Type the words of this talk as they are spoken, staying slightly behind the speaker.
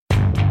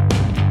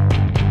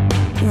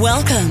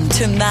Welcome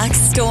to Max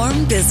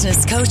Storm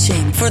Business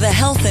Coaching for the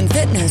Health and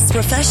Fitness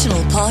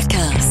Professional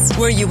Podcast,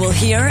 where you will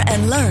hear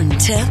and learn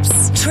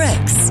tips,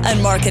 tricks,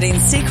 and marketing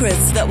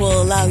secrets that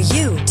will allow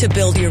you to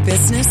build your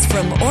business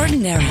from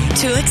ordinary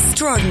to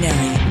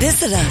extraordinary.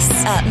 Visit us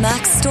at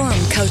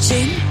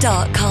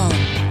maxstormcoaching.com.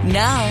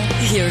 Now,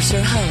 here's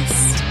your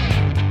host.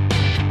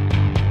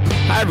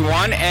 Hi,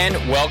 everyone, and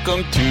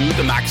welcome to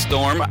the Max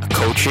Storm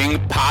Coaching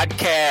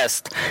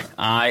Podcast.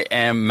 I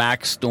am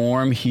Max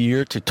Storm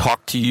here to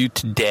talk to you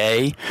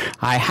today.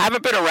 I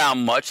haven't been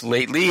around much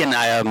lately, and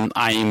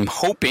I'm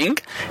hoping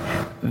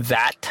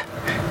that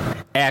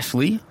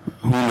Ashley,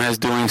 who is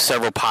doing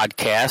several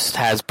podcasts,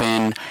 has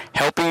been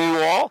helping you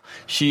all.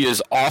 She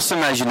is awesome.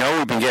 As you know,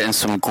 we've been getting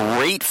some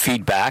great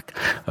feedback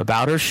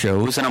about her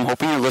shows, and I'm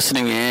hoping you're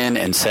listening in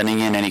and sending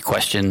in any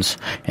questions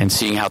and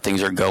seeing how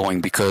things are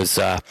going, because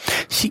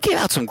she gave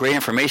out some great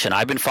information.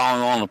 I've been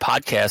following along the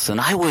podcast,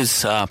 and I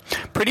was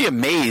pretty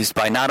amazed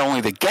by not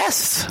only the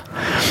guests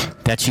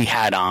that she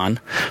had on,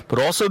 but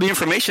also the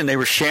information they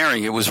were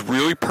sharing. It was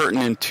really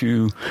pertinent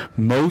to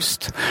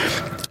most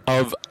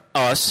of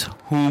us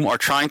whom are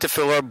trying to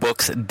fill our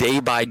books day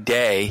by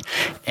day,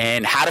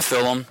 and how to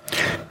fill them,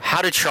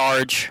 how to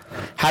charge,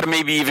 how to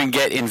maybe even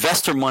get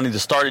investor money to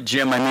start a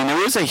gym. I mean, there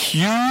was a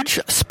huge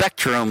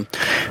spectrum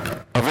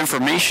of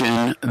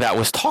information that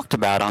was talked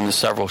about on the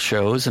several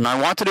shows, and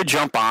I wanted to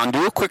jump on,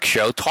 do a quick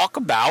show, talk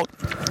about,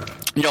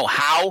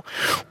 how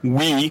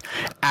we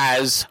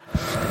as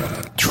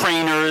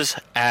trainers,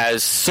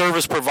 as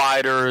service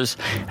providers,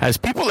 as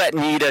people that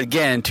need,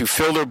 again, to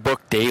fill their book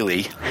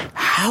daily,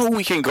 how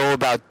we can go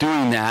about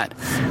doing that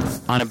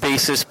on a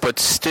basis but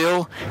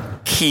still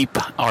keep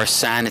our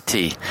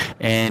sanity.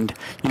 And,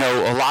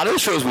 a lot of the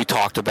shows we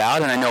talked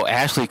about, and I know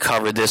Ashley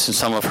covered this in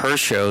some of her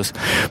shows,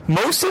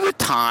 most of the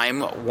time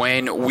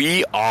when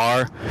we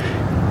are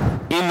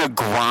in the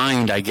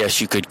grind, I guess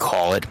you could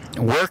call it,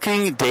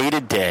 working day to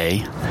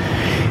day,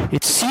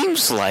 it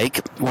seems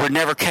like we're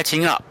never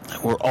catching up.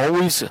 We're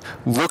always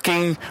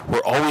looking,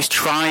 we're always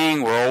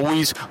trying, we're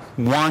always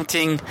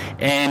wanting,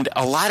 and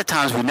a lot of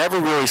times we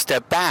never really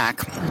step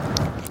back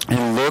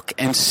and look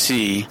and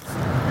see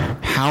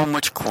how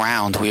much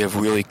ground we have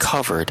really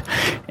covered.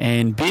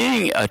 And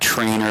being a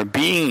trainer,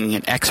 being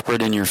an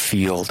expert in your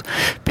field,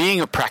 being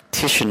a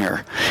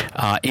practitioner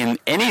in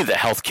any of the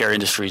healthcare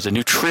industries, a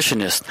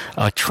nutritionist,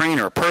 a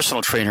trainer, a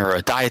personal trainer,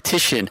 a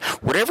dietitian,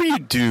 whatever you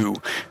do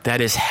that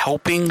is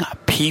helping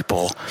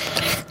people,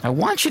 I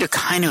want you to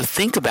kind of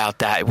think about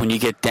that when you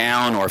get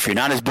down, or if you're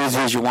not as busy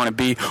as you want to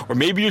be, or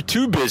maybe you're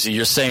too busy.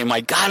 You're saying,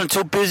 my God, I'm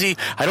so busy,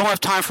 I don't have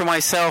time for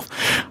myself.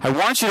 I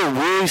want you to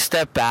really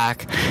step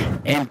back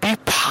and be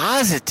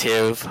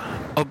positive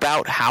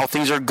about how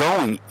things are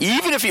going.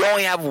 Even if you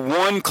only have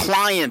one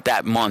client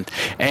that month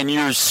and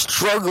you're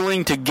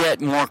struggling to get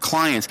more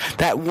clients,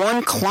 that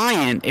one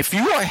client, if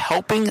you are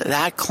helping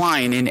that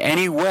client in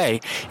any way,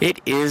 it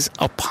is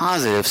a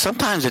positive.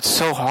 Sometimes it's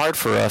so hard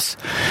for us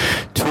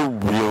to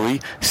really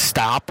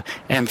stop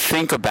and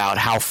think about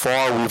how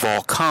far we've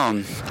all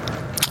come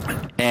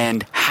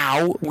and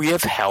how we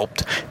have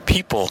helped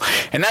people.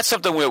 And that's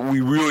something that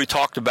we really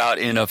talked about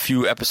in a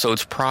few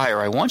episodes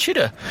prior. I want you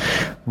to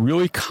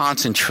really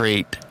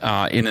concentrate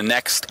in the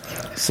next,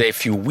 say, a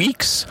few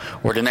weeks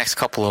or the next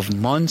couple of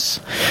months.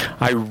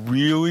 I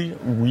really,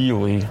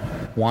 really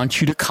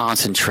want you to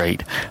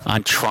concentrate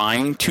on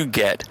trying to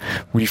get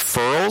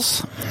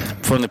referrals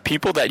from the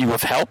people that you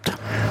have helped.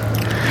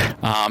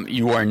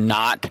 You are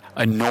not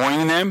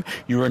annoying them.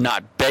 You are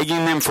not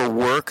begging them for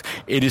work.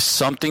 It is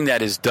something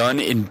that is done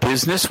in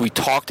business. We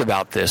talked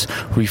about this.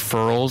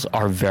 Referrals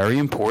are very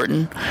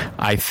important.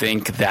 I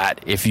think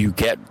that if you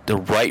get the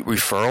right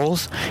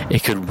referrals,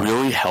 it could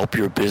really help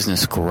your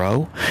business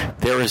grow.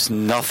 There is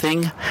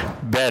nothing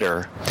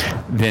better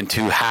than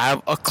to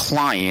have a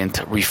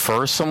client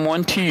refer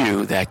someone to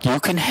you that you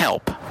can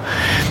help.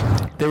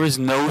 There is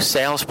no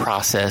sales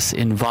process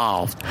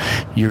involved.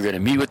 You're going to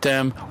meet with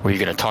them, or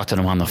you're going to talk to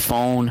them on the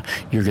phone.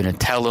 You're going to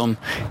tell them,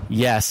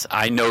 yes,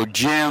 I know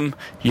Jim.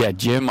 Yeah,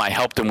 Jim, I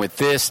helped him with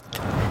this.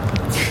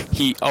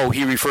 He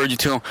referred you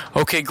to him.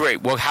 Okay,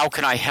 great. Well, how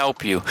can I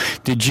help you?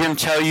 Did Jim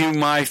tell you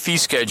my fee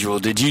schedule?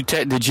 Did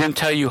Jim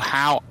tell you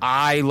how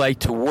I like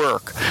to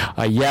work?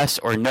 Yes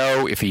or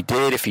no. If he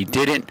did, if he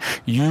didn't,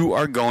 you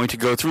are going to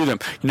go through them.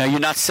 You're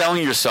not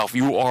selling yourself.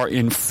 You are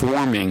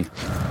informing.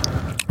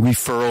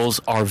 Referrals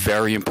are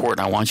very important.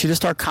 I want you to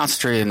start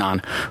concentrating on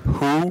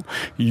who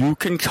you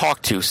can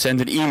talk to, send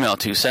an email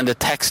to, send a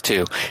text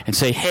to, and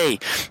say, hey,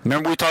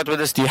 remember we talked about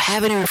this? Do you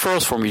have any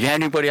referrals for me? Do you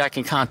have anybody I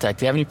can contact?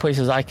 Do you have any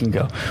places I can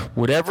go?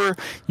 Whatever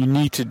you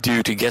need to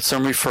do to get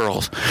some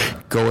referrals,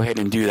 go ahead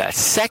and do that.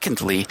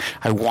 Secondly,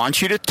 I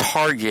want you to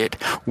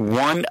target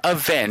one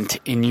event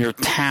in your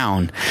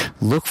town.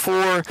 Look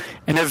for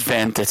an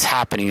event that's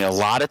happening. A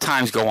lot of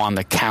times go on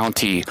the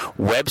county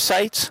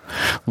websites,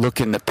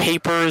 look in the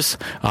papers,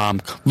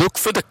 Look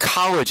for the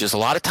colleges. A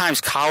lot of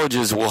times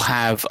colleges will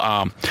have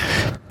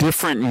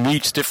different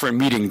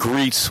meet and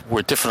greets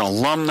with different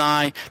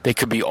alumni. They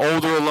could be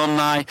older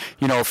alumni.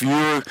 If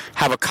you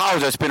have a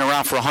college that's been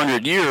around for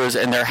 100 years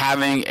and they're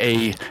having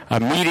a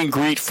meet and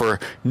greet for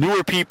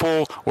newer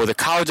people or the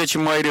college that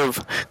you might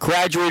have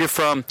graduated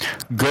from,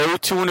 go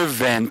to an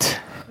event,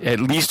 at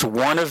least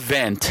one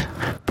event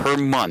per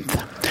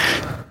month,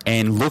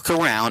 and look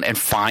around and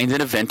find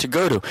an event to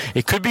go to.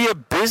 It could be a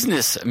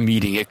business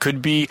meeting. It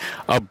could be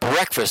a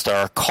breakfast or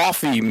a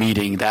coffee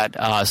meeting that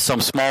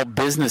some small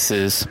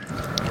businesses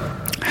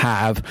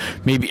have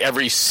maybe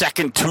every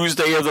second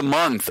Tuesday of the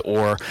month,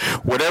 or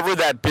whatever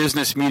that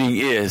business meeting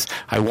is.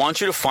 I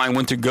want you to find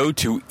one to go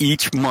to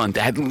each month,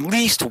 at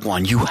least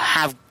one. You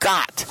have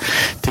got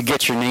to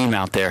get your name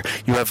out there.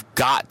 You have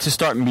got to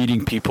start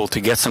meeting people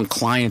to get some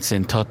clients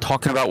in,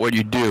 talking about what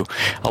you do.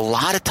 A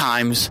lot of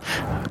times,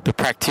 the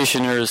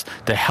practitioners,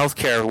 the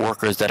healthcare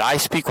workers that I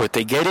speak with,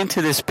 they get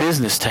into this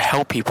business to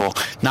help people,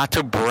 not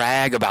to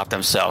brag about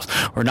themselves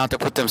or not to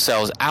put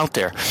themselves out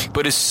there.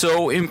 But it's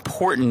so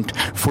important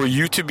for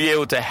you to be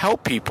able to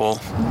help people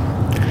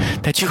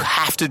that you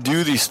have to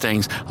do these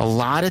things. A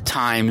lot of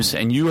times,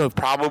 and you have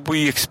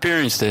probably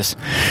experienced this,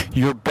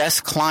 your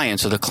best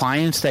clients or the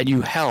clients that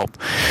you help,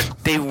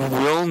 they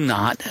will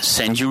not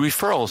send you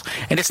referrals.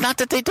 And it's not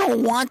that they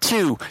don't want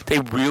to. They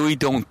really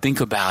don't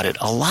think about it.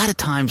 A lot of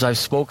times I've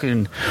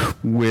spoken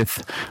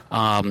with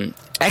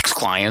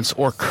ex-clients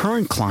or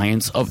current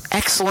clients of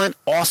excellent,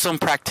 awesome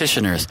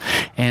practitioners.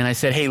 And I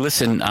said, hey,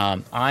 listen,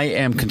 I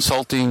am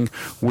consulting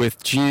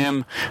with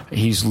Jim.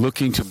 He's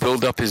looking to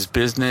build up his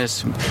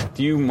business.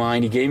 Do you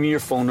mind? He gave me your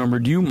phone number.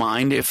 Do you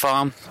mind if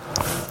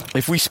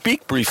we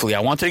speak briefly?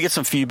 I wanted to get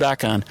some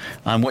feedback on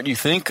what you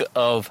think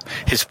of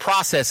his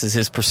processes,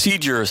 his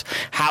procedures,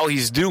 how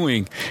he's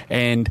doing.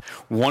 And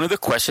one of the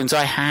questions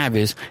I have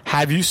is,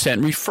 have you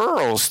sent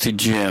referrals to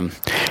Jim?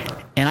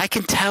 And I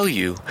can tell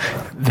you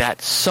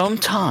that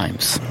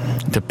sometimes,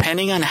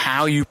 depending on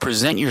how you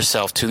present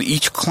yourself to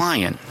each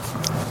client,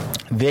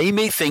 they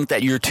may think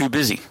that you're too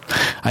busy.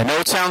 I know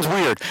it sounds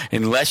weird.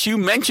 Unless you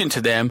mention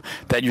to them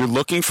that you're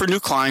looking for new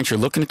clients, you're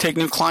looking to take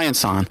new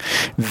clients on,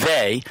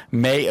 they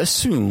may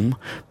assume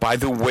by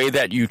the way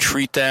that you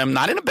treat them,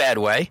 not in a bad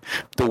way,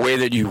 the way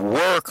that you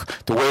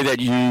work, the way that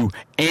you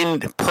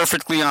end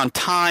perfectly on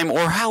time,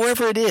 or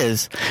however it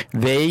is,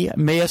 they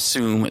may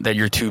assume that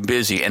you're too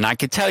busy. And I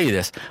can tell you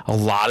this, a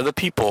lot of the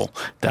people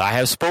that I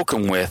have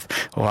spoken with,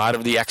 a lot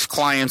of the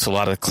ex-clients, a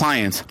lot of the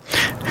clients,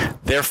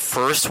 their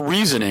first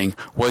reasoning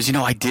was,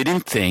 I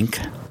didn't think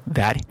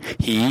that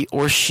he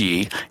or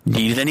she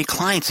needed any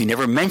clients. He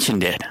never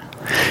mentioned it.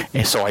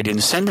 And so I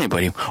didn't send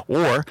anybody.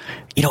 Or,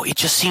 it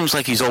just seems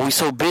like he's always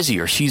so busy,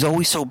 or she's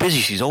always so busy.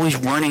 She's always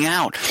running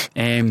out.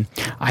 And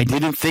I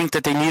didn't think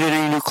that they needed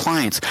any new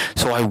clients.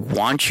 So I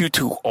want you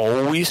to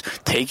always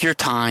take your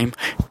time,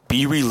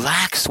 be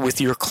relaxed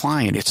with your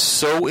client. It's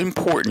so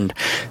important,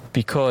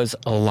 because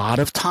a lot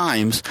of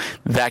times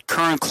that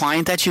current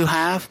client that you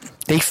have,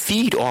 they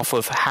feed off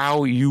of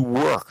how you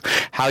work,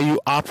 how you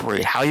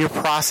operate, how your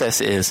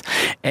process is.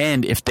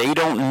 And if they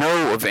don't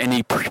know of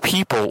any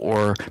people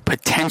or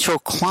potential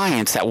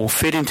clients that will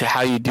fit into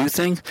how you do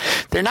things,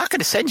 they're not going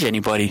to send you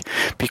anybody,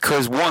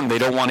 because one, they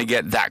don't want to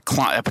get that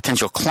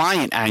potential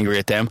client angry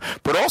at them,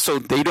 but also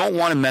they don't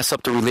want to mess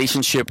up the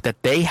relationship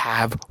that they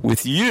have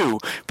with you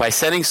by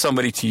sending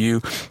somebody to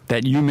you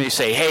that you may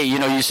say, hey,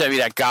 you sent me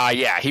that guy.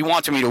 Yeah, he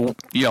wanted me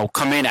to,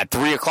 come in at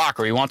 3 o'clock,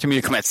 or he wanted me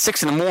to come at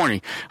 6 in the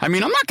morning. I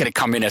mean, I'm not going to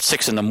come in at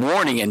 6 in the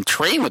morning and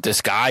train with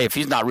this guy if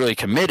he's not really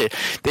committed.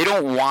 They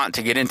don't want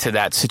to get into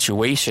that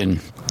situation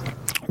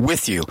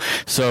with you.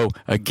 So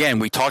again,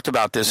 we talked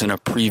about this in a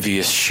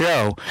previous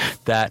show,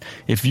 that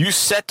if you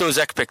set those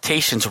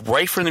expectations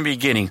right from the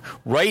beginning,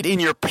 right in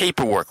your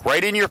paperwork,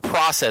 right in your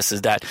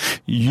processes, that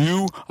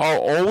you are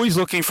always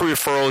looking for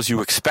referrals,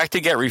 you expect to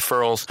get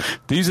referrals,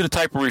 these are the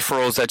type of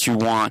referrals that you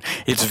want.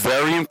 It's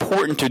very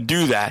important to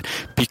do that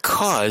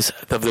because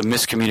of the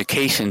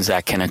miscommunications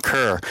that can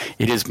occur.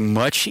 It is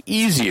much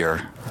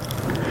easier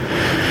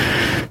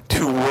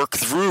to work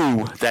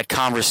through that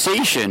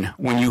conversation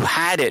when you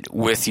had it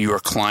with your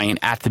client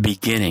at the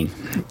beginning.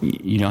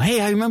 Hey,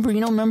 I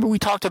remember we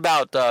talked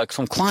about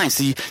some clients.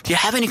 Do you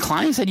have any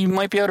clients that you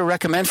might be able to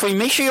recommend for me?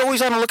 Make sure you're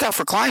always on the lookout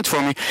for clients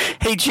for me.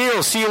 Hey,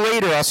 Jill, see you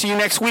later. I'll see you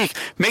next week.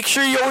 Make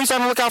sure you're always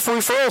on the lookout for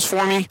referrals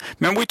for me.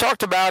 Remember we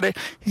talked about it.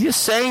 You're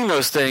just saying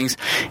those things.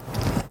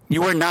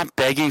 You are not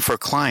begging for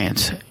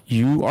clients.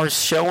 You are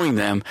showing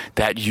them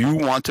that you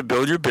want to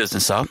build your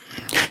business up.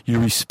 You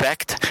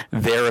respect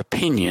their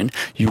opinion.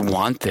 You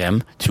want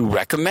them to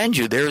recommend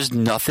you. There is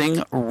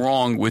nothing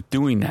wrong with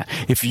doing that.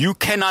 If you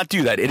cannot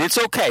do that, and it's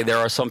okay. There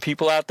are some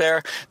people out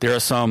there. There are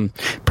some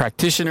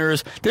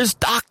practitioners. There's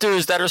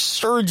doctors that are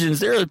surgeons.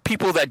 There are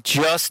people that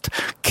just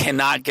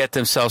cannot get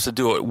themselves to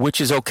do it,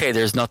 which is okay.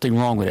 There's nothing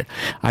wrong with it.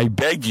 I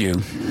beg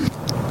you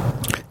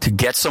to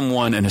get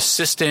someone, an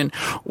assistant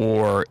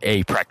or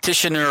a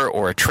practitioner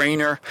or a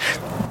trainer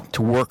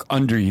to work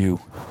under you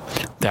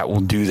that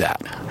will do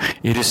that.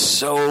 It is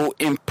so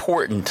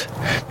important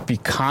to be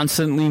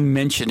constantly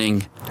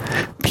mentioning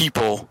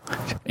people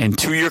and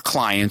to your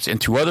clients and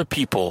to other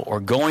people, or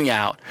going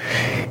out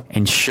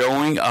and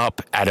showing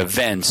up at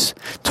events,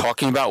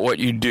 talking about what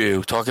you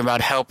do, talking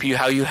about how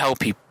you help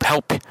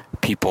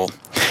people.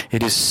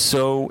 It is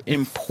so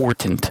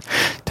important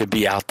to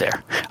be out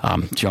there.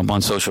 Jump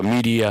on social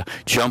media,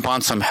 jump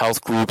on some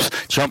health groups,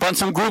 jump on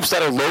some groups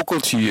that are local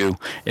to you.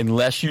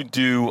 Unless you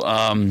do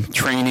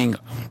training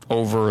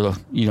over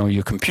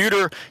your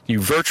computer, you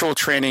virtual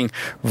training,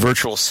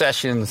 virtual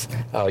sessions,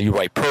 you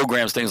write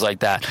programs, things like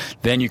that,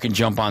 then you can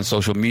jump on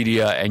social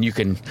media and you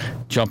can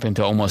jump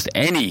into almost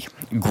any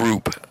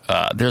group.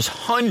 There's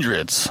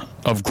hundreds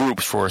of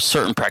groups for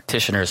certain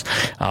practitioners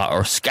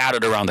or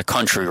scattered around the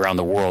country, around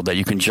the world, that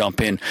you can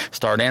jump in,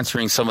 start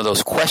answering some of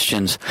those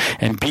questions,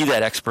 and be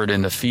that expert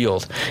in the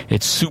field.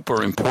 It's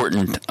super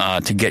important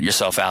to get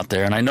yourself out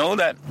there. And I know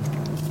that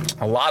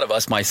a lot of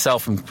us,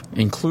 myself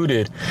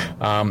included,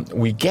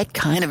 we get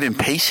kind of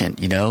impatient,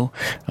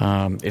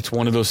 It's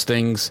one of those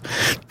things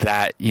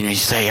that, you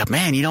say,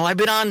 man, I've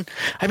been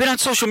on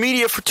social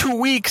media for 2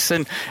 weeks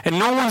and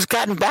no one's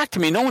gotten back to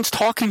me. No one's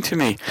talking to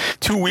me.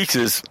 2 weeks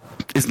is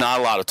not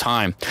a lot of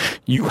time.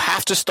 You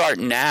have to start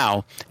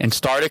now and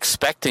start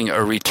expecting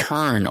a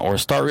return, or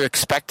start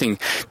expecting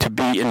to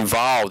be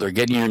involved or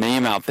getting your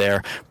name out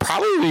there.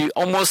 Probably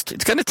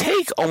it's going to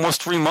take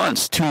almost 3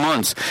 months, 2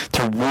 months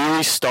to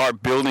really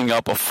start building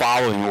up a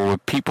following where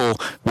people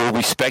will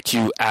respect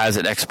you as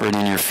an expert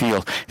in your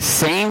field.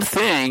 Same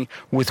thing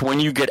with when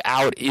you get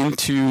out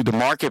into the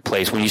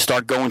marketplace, when you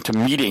start going to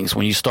meetings,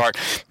 when you start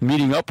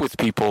meeting up with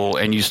people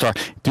and you start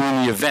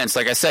doing the events.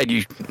 Like I said,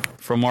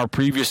 from our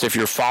previous, if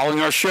you're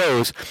following our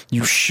shows,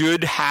 you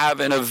should have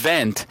an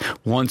event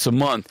once a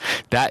month.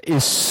 That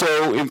is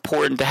so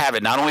important to have.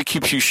 It not only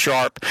keeps you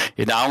sharp,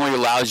 it not only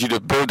allows you to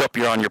build up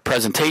your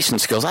presentation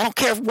skills. I don't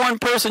care if one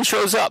person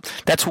shows up.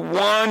 That's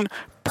one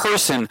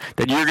person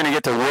that you're going to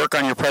get to work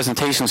on your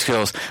presentation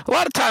skills. A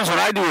lot of times when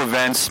I do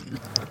events,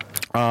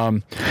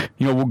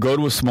 we'll go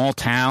to a small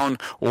town,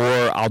 or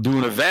I'll do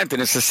an event,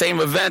 and it's the same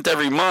event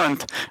every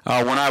month.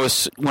 When I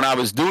was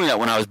doing that,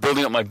 when I was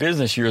building up my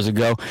business years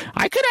ago,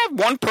 I could have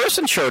one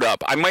person showed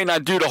up. I might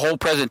not do the whole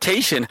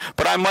presentation,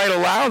 but I might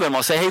allow them.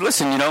 I'll say, hey,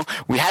 listen,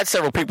 we had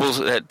several people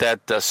that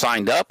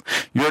signed up.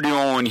 You're the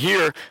only one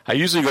here. I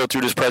usually go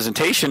through this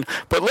presentation,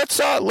 but let's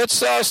start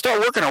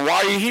working on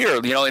why you're here.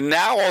 And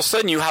now all of a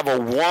sudden you have a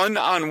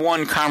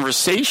one-on-one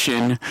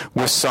conversation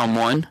with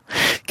someone.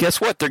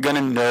 Guess what? They're going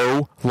to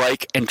know,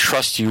 like, and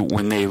trust you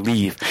when they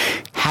leave.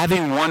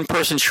 Having one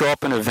person show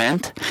up at an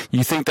event,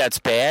 you think that's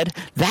bad?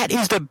 That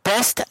is the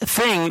best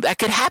thing that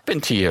could happen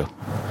to you.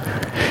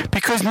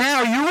 Because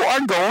now you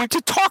are going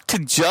to talk to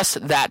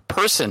just that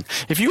person.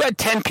 If you had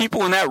 10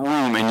 people in that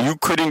room and you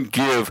couldn't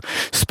give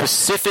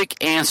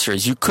specific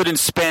answers, you couldn't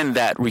spend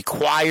that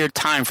required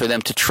time for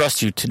them to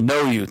trust you, to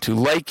know you, to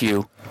like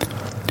you,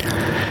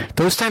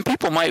 those 10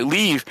 people might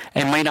leave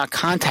and might not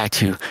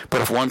contact you.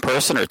 But if one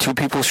person or 2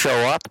 people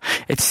show up,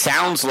 it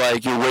sounds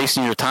like you're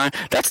wasting your time.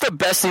 That's the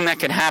best thing that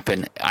can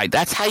happen.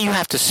 That's how you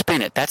have to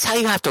spin it. That's how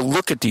you have to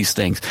look at these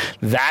things.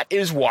 That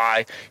is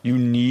why you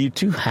need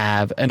to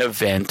have an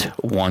event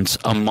once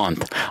a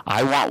month.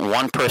 I want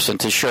one person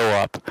to show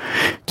up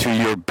to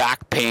your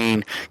back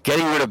pain,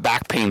 getting rid of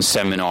back pain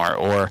seminar,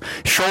 or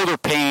shoulder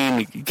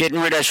pain, getting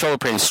rid of shoulder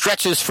pain,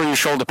 stretches for your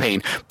shoulder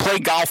pain, play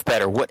golf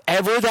better,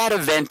 whatever that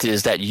event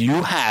is that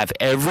you have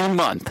every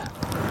month.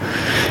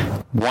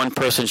 One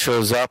person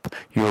shows up,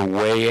 you're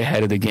way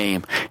ahead of the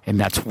game. And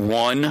that's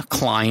one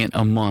client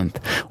a month.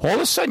 All of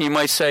a sudden you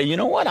might say, you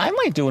know what, I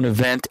might do an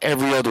event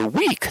every other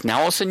week. Now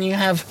all of a sudden you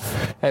have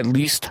at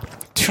least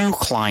 2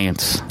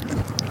 clients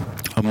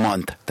a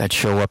month that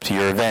show up to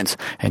your events.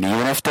 And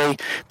even if they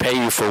pay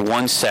you for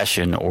one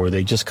session, or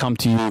they just come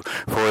to you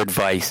for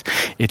advice,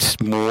 it's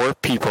more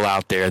people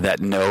out there that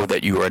know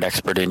that you are an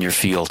expert in your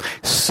field.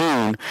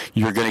 Soon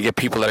you're going to get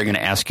people that are going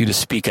to ask you to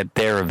speak at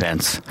their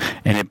events,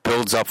 and it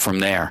builds up from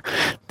there.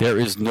 There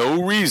is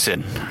no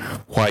reason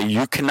why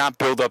you cannot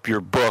build up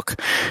your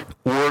book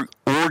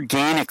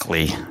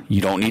organically.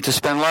 You don't need to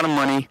spend a lot of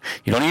money.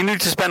 You don't even need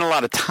to spend a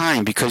lot of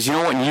time, because you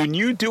know what? When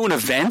you do an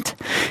event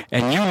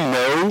and you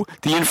know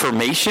the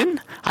information,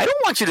 I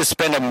don't want you to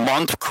spend a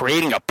month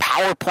creating a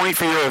PowerPoint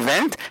for your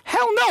event.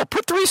 Hell no.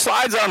 Put 3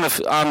 slides on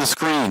the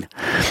screen.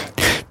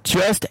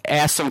 Just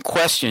ask some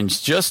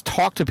questions. Just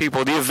talk to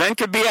people. The event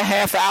could be a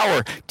half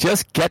hour.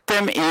 Just get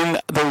them in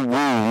the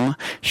room.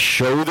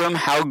 Show them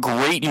how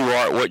great you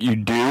are at what you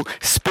do,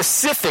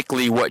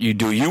 specifically what you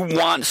do. You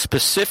want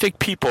specific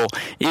people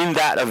in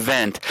that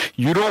event.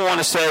 You don't want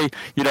to say,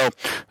 we're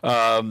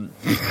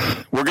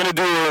going to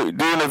do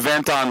an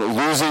event on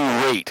losing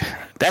weight.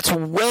 That's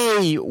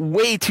way,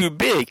 way too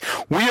big.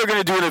 We are going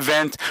to do an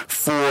event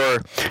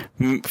for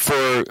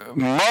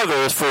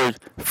mothers,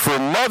 for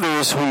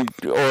mothers who,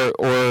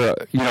 or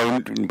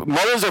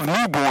mothers of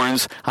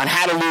newborns on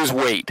how to lose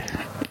weight.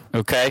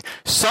 okay?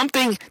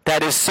 Something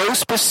that is so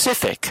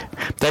specific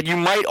that you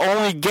might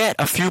only get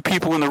a few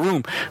people in the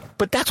room,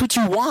 but that's what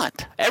you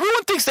want.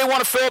 Everyone thinks they want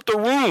to fill up the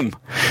room.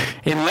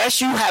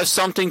 Unless you have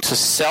something to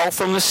sell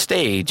from the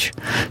stage,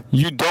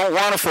 you don't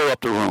want to fill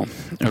up the room,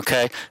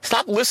 okay?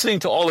 Stop listening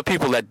to all the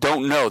people that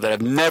don't know, that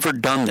have never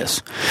done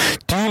this.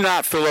 Do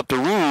not fill up the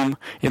room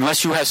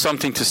unless you have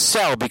something to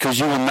sell, because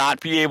you will not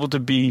be able to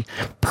be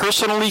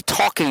personally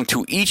talking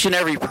to each and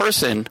every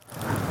person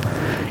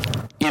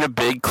in a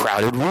big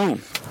crowded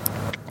room.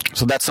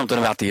 So that's something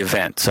about the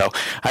event. So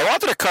I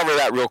wanted to cover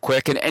that real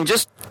quick and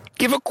just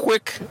give a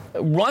quick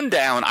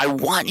rundown. I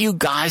want you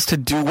guys to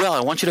do well.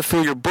 I want you to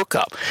fill your book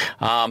up.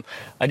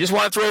 I just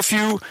want to throw a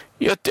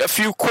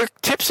few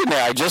quick tips in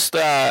there. I just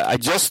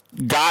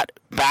got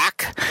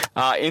back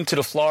into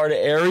the Florida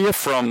area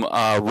from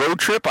a road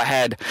trip. I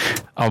had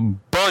a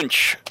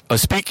bunch of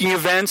speaking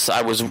events.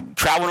 I was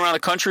traveling around the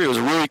country. It was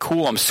really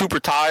cool. I'm super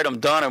tired. I'm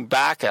done. I'm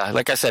back.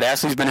 Like I said,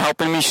 Ashley's been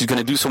helping me. She's going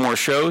to do some more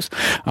shows.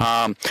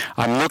 I'm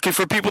looking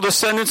for people to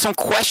send in some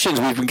questions.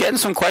 We've been getting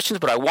some questions,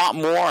 but I want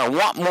more. I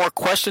want more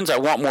questions. I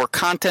want more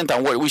content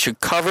on what we should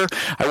cover.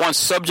 I want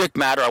subject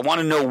matter. I want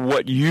to know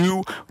what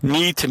you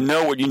need to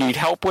know, what you need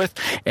help with,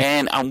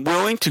 and I'm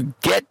willing to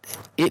get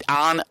it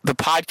on the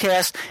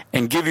podcast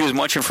and give you as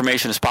much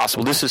information as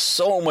possible. This is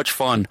so much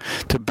fun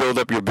to build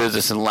up your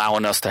business and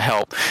allowing us to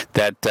help.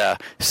 That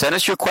send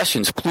us your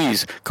questions,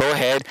 please. Go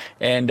ahead.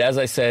 And as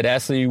I said,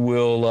 Ashley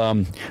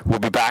will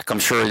be back. I'm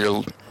sure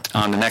you'll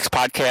on the next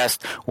podcast,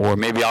 or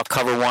maybe I'll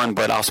cover one,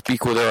 but I'll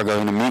speak with her. I'm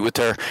going to meet with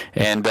her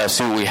and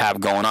see what we have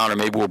going on, or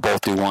maybe we'll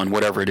both do one,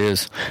 whatever it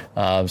is.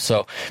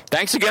 So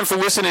thanks again for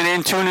listening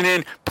in, tuning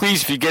in.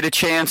 Please, if you get a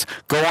chance,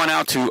 go on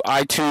out to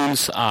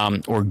iTunes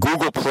or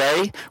Google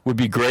Play would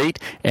be great,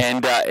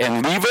 and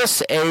leave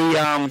us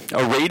a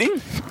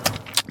rating.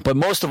 But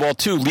most of all,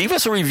 too, leave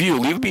us a review.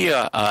 Leave me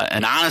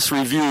an honest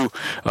review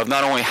of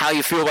not only how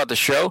you feel about the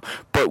show,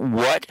 but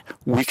what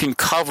we can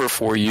cover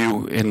for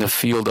you in the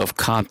field of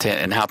content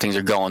and how things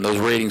are going. Those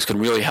ratings can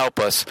really help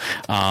us.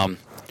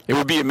 It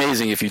would be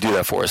amazing if you do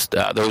that for us.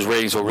 Those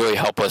ratings will really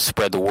help us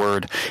spread the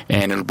word,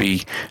 and it'll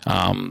be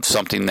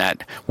something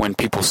that when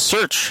people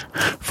search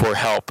for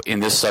help in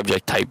this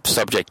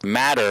subject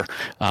matter,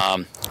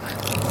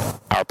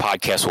 our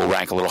podcast will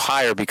rank a little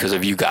higher because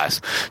of you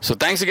guys. So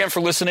thanks again for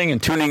listening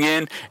and tuning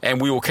in,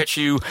 and we will catch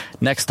you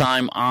next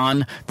time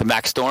on the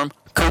Max Storm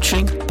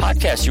Coaching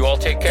Podcast. You all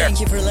take care.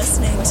 Thank you for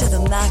listening to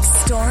the Max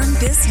Storm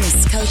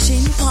Business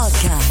Coaching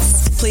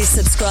Podcast. Please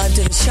subscribe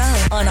to the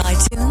show on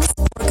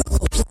iTunes